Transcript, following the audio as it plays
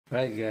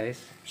Right guys,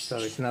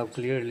 so it's now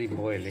clearly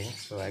boiling,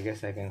 so I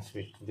guess I can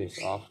switch this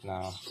off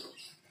now.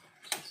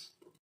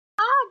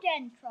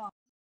 Arghentrock.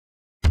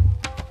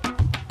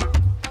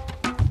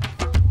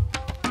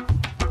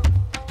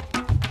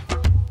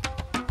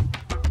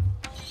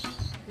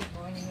 Good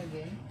morning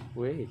again.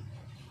 Wait.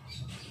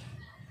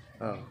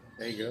 Oh,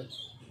 there you go.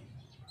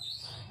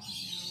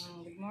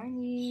 Good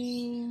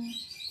morning.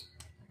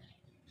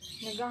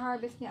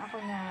 Nag-harvest niya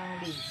ako ng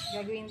leaves.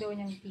 Gagawin daw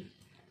niyang tea.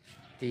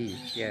 Tea,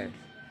 yes.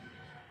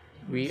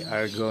 We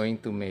are going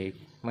to make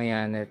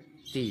Mayana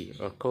tea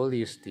or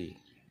Coleus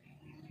tea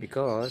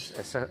because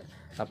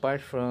apart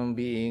from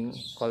being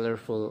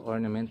colorful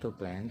ornamental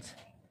plants,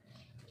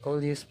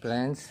 Coleus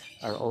plants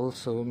are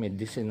also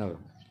medicinal,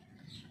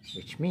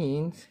 which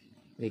means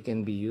they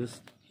can be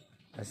used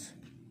as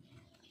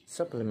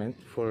supplement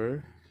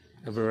for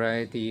a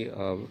variety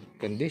of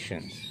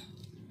conditions.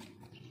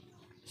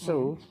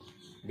 So,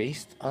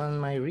 based on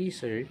my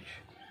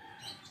research,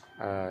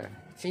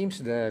 it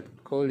seems that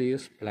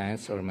Coleus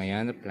plants or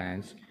Mayana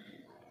plants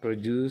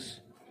produce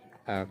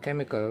a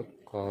chemical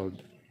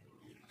called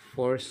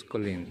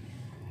forskolin,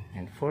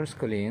 and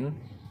forskolin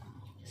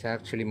is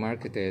actually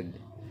marketed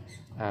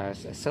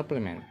as a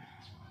supplement.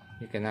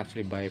 You can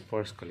actually buy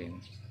forskolin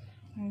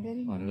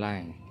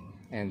online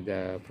and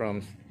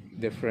from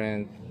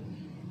different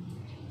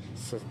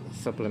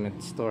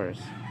supplement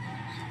stores.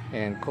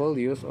 And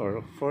Coleus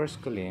or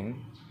forskolin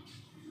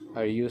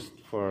are used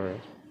for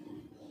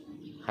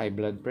high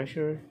blood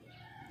pressure,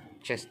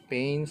 chest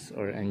pains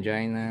or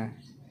angina,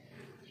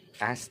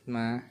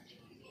 asthma,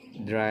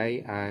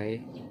 dry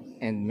eye,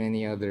 and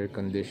many other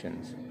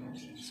conditions.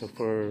 So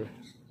for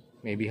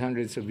maybe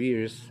hundreds of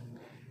years,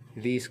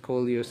 these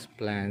Coleus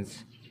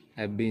plants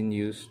have been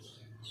used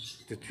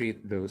to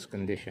treat those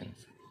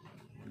conditions.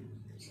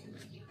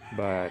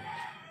 But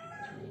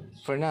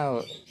for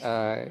now,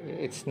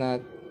 it's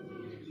not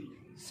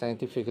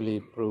scientifically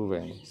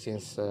proven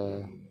since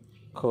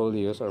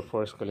Coleus or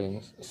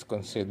forskolin is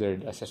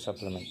considered as a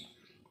supplement.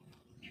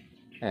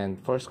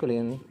 And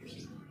forskolin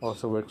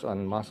also works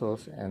on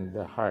muscles and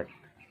the heart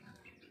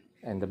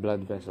and the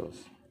blood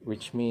vessels,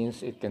 which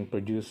means it can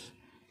produce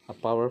a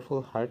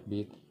powerful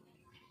heartbeat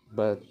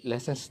but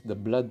lessens the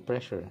blood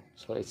pressure.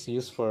 So it's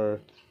used for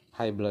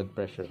high blood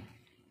pressure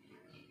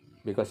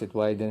because it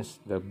widens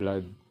the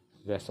blood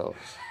vessels.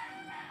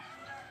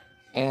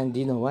 And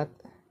you know what?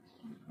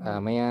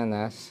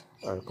 Mayanas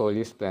or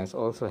Coleus plants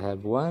also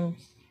have one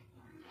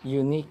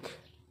unique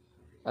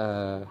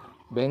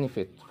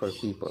benefit for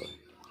people.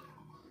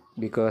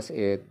 Because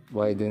it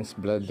widens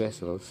blood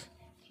vessels,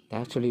 it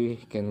actually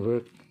can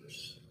work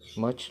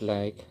much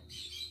like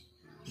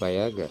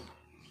Viagra.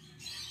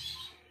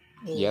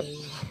 Yep,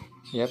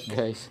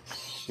 guys.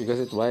 Because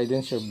it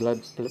widens your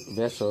blood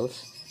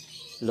vessels,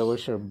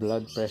 lowers your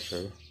blood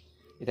pressure,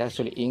 it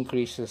actually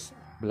increases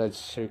blood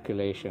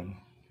circulation.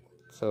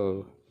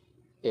 So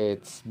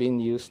it's been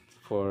used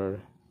for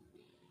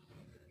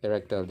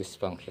erectile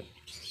dysfunction.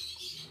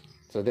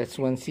 So that's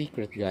one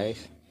secret,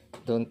 guys.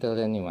 Don't tell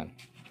anyone.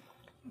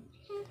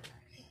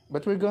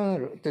 But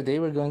today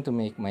we're going to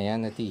make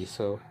Mayana tea.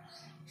 So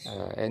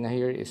and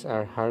here is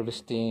our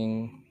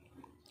harvesting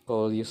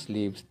Coleus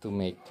leaves to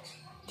make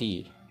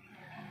tea.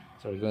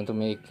 So we're going to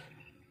make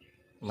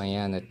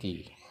Mayana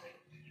tea.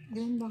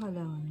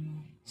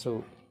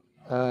 So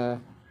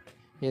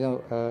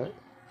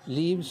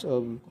leaves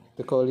of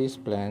the Coleus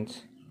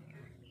plants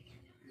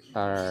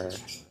are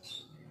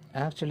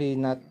actually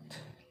not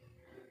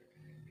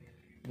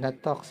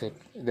toxic.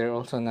 They're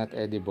also not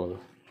edible,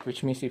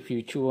 which means if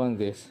you chew on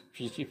this,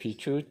 if you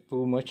chew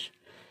too much,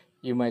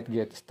 you might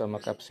get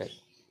stomach upset.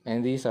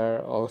 And these are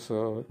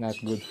also not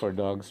good for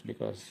dogs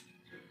because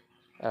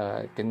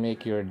it can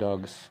make your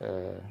dogs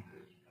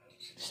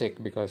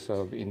sick because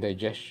of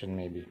indigestion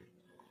maybe.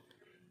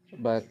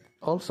 But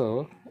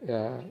also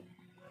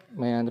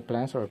Mayana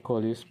plants or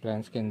Coleus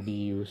plants can be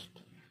used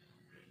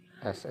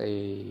as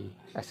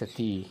a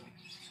tea,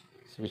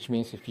 which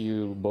means if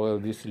you boil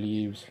these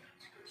leaves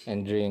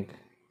and drink,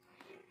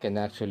 can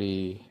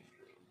actually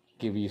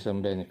give you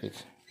some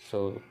benefits.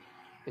 So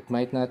it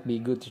might not be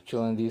good to chew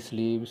on these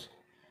leaves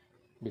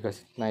because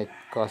it might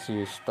cause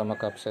you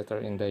stomach upset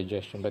or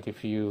indigestion, but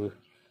if you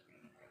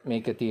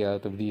make a tea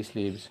out of these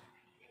leaves,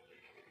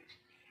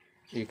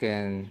 you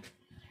can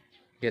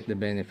get the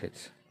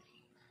benefits.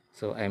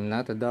 So I'm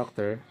not a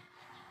doctor,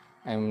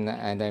 and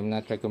I'm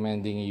not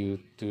recommending you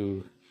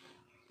to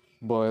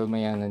boil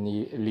Mayana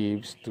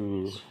leaves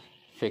to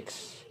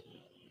fix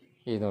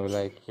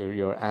like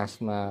your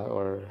asthma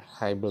or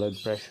high blood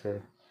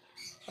pressure.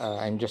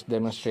 I'm just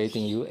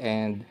demonstrating you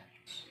and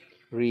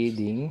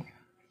reading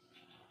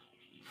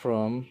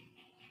from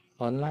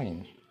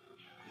online.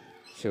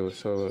 So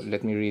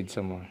let me read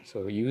some more.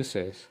 So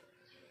uses.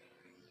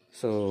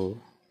 So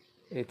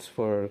it's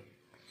for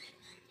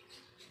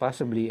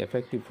possibly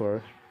effective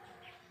for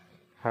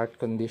heart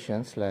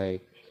conditions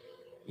like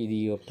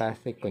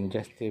idiopathic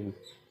congestive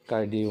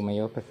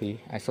cardiomyopathy.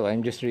 So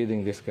I'm just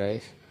reading this,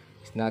 guys.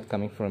 It's not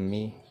coming from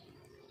me.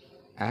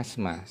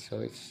 Asthma.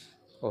 So it's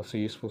also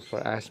useful for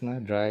asthma,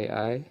 dry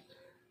eye,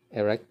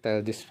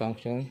 Erectile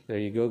dysfunction, there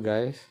you go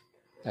guys,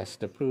 that's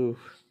the proof.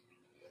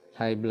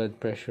 High blood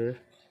pressure,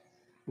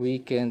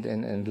 weakened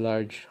and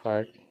enlarged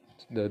heart,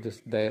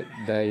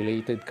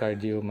 dilated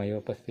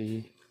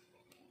cardiomyopathy,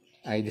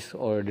 eye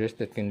disorders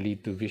that can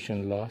lead to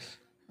vision loss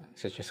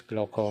such as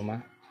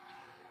glaucoma,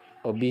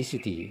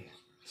 obesity,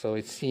 so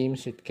it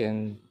seems it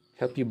can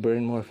help you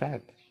burn more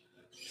fat,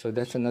 so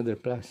that's another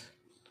plus.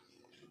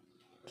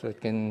 So it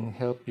can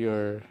help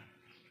your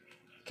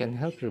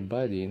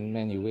body in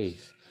many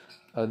ways,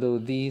 although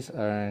these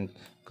aren't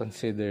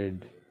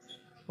considered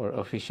or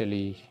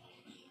officially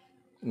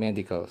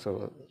medical.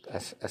 So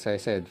as I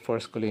said,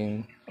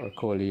 forskolin or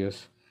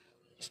Coleus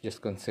is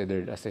just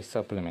considered as a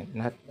supplement,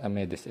 not a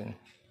medicine.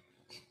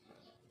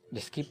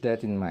 Just keep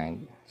that in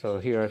mind. So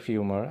here are a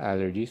few more: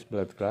 allergies,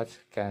 blood clots,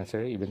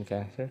 cancer, even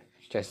cancer,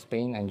 chest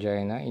pain,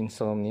 angina,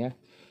 insomnia,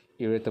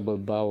 irritable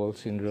bowel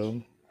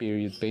syndrome,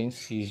 period pains,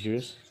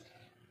 seizures.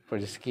 For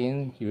the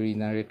skin,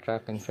 urinary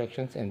tract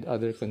infections, and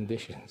other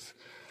conditions.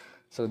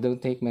 So don't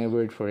take my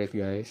word for it,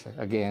 guys.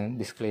 Again,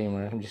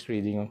 disclaimer, I'm just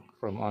reading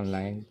from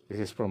online. This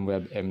is from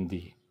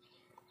WebMD.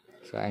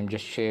 So I'm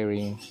just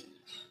sharing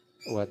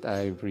what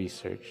I've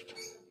researched.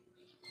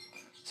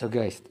 So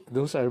guys,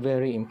 those are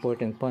very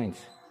important points.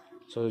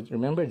 So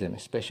remember them,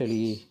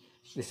 especially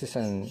this is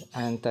an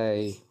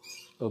anti-obesity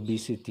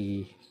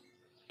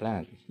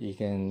plant. You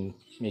can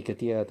make a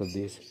tea out of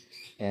this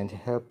and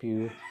help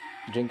you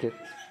drink it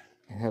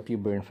and help you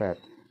burn fat.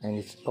 And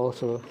it's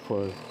also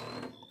for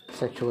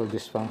sexual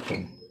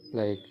dysfunction,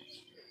 like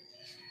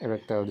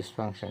erectile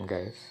dysfunction,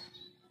 guys.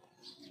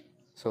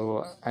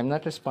 So I'm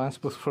not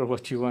responsible for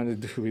what you want to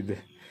do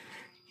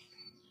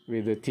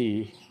with the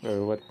tea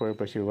or what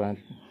purpose you want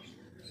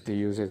to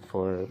use it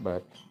for,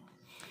 but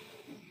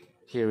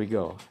here we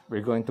go.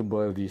 We're going to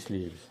boil these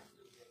leaves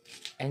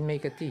and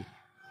make a tea.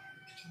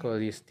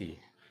 Coleus tea.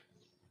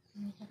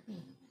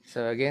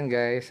 So again,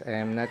 guys, I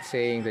am not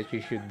saying that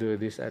you should do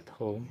this at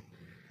home.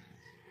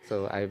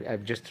 So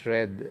I've just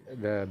read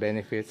the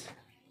benefits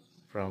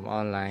from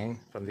online,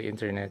 from the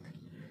internet,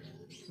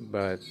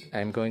 but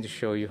I'm going to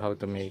show you how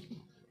to make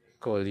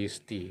Coleus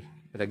tea.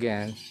 But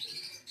again,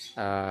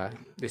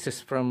 this is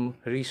from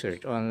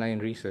research, online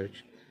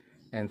research,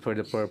 and for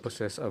the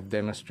purposes of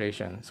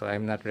demonstration. So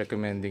I'm not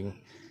recommending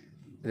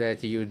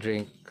that you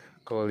drink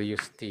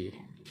Coleus tea,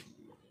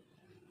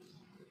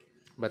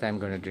 but I'm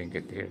gonna drink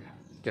it here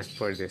just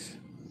for this.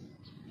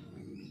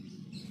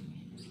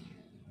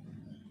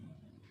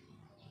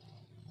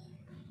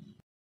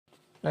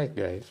 Right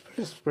guys,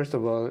 first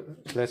of all,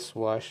 let's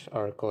wash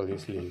our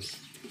Coleus leaves.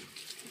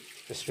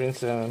 Just rinse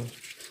them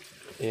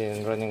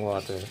in running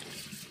water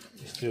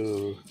just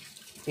to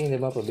clean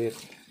them up a bit,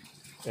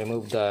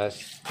 remove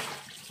dust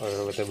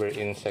or whatever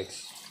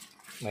insects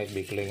might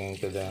be clinging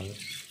to them.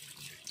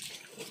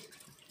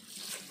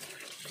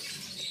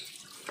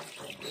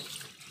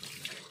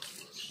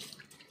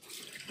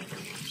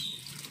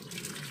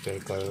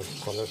 Very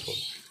colorful.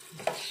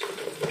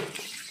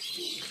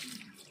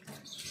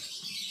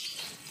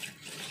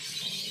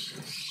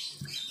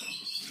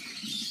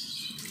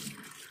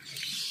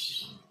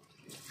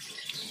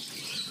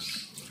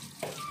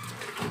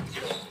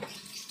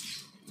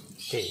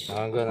 Okay, now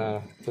I'm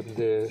gonna put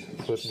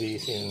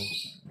these in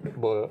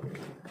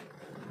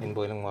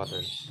boiling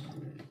water.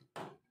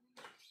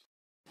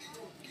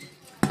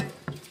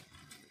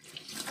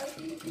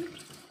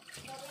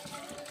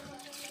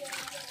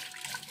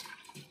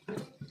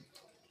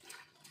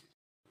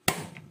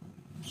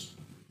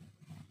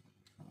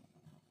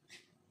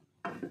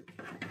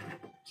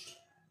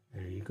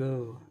 There you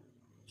go.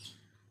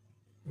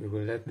 We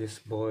will let this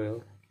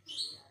boil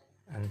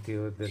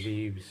until the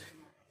leaves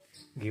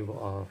give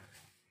off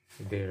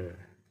their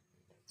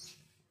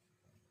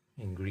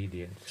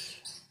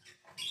ingredients.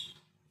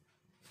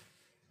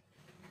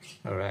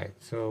 Alright,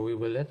 so we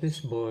will let this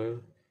boil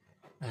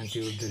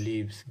until the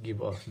leaves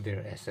give off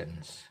their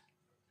essence.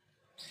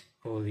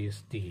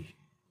 Coleus tea.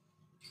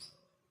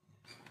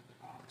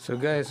 So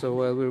guys, so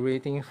while we're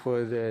waiting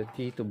for the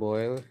tea to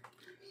boil,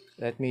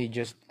 let me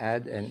just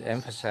add and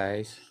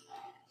emphasize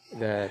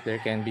that there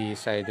can be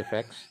side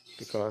effects,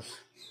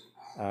 because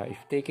if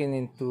taken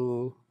in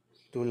too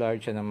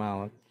large an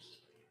amount,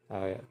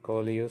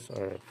 Coleus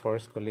or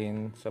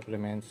forskolin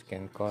supplements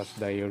can cause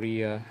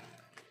diarrhea,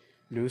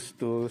 loose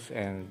stools,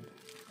 and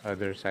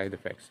other side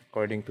effects,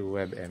 according to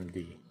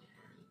WebMD.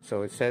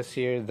 So it says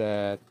here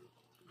that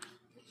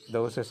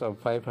doses of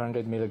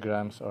 500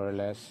 milligrams or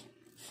less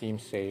seem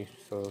safe.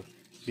 So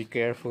be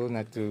careful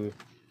not to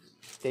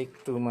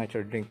take too much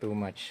or drink too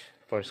much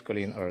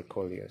forskolin or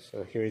Coleus.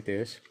 So here it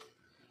is.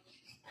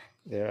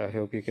 There, I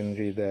hope you can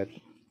read that.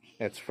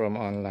 That's from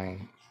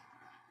online.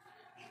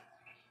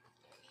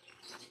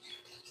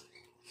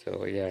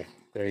 So yeah,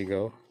 there you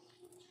go.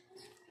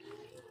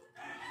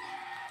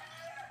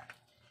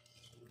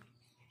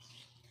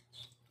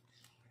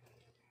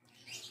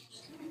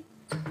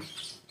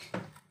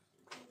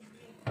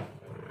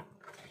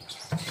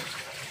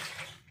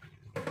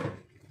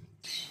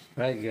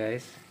 Right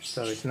guys,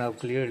 so it's now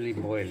clearly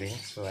boiling,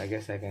 so I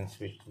guess I can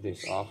switch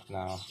this off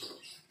now.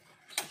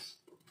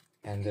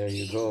 And there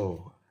you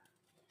go.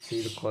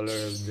 See the color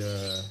of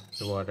the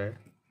water?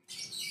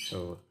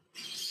 So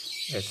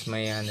that's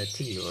Mayana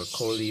tea or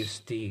Coleus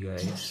tea,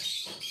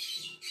 guys.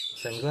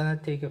 So I'm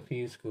gonna take a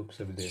few scoops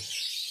of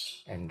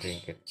this and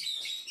drink it.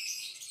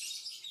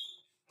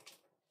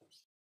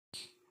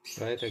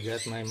 Right, I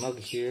got my mug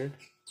here.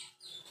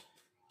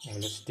 Now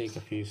let's take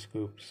a few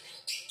scoops,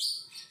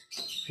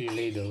 a few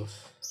ladles.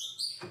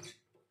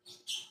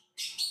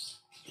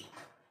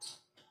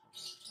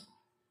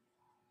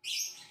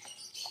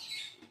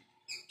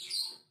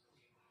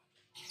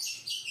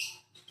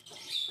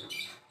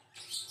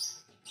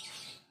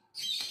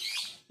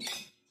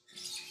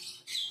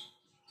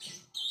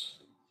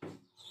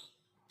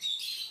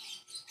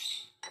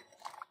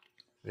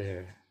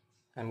 There.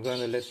 I'm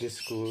gonna let this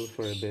cool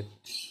for a bit.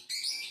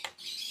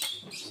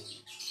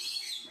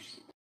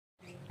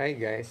 Hi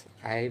guys,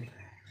 I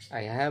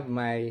have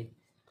my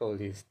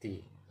Coleus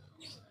tea.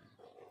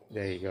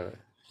 There you go.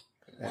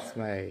 That's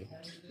my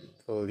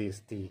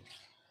Coleus tea.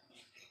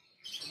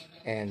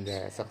 And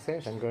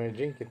success, I'm gonna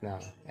drink it now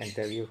and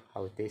tell you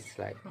how it tastes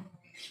like.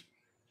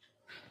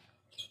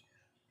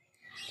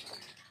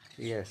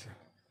 Yes,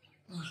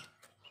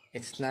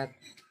 it's not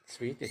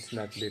sweet, it's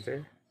not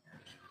bitter.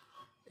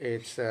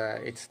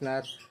 It's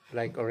not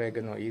like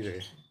oregano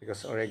either,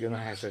 because oregano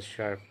has a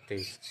sharp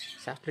taste.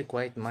 It's actually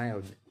quite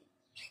mild.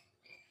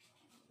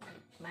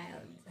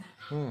 Mild.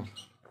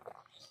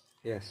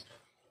 Yes.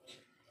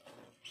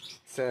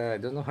 So I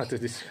don't know how to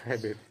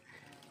describe it,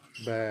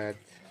 but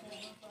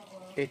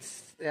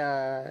it's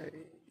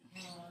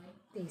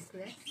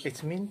Tasteless.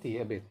 it's minty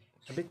a bit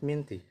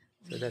minty.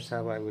 So that's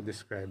how I would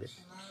describe it.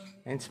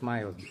 And it's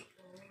mild.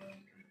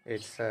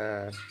 It's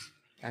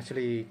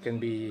actually can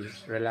be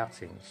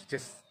relaxing. It's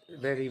just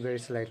very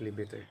slightly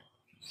bitter.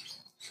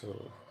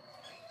 So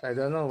I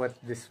don't know what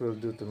this will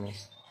do to me.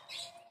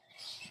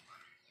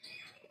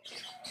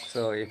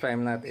 So if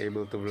I'm not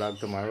able to vlog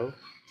tomorrow,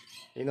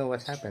 you know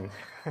what happened.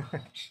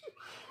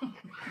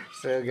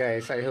 So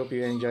guys, I hope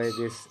you enjoyed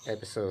this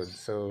episode.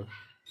 So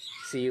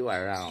see you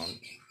around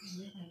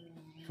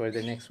for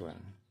the next one.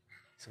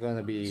 It's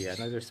gonna be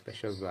another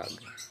special vlog.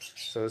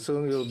 So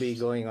soon we'll be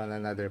going on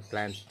another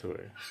plant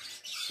tour.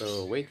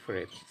 So wait for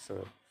it.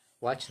 So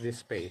watch this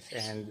space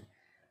and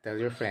tell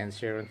your friends,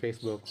 share on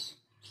Facebook.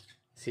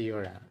 See you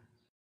around.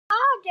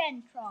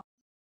 Arghentrock.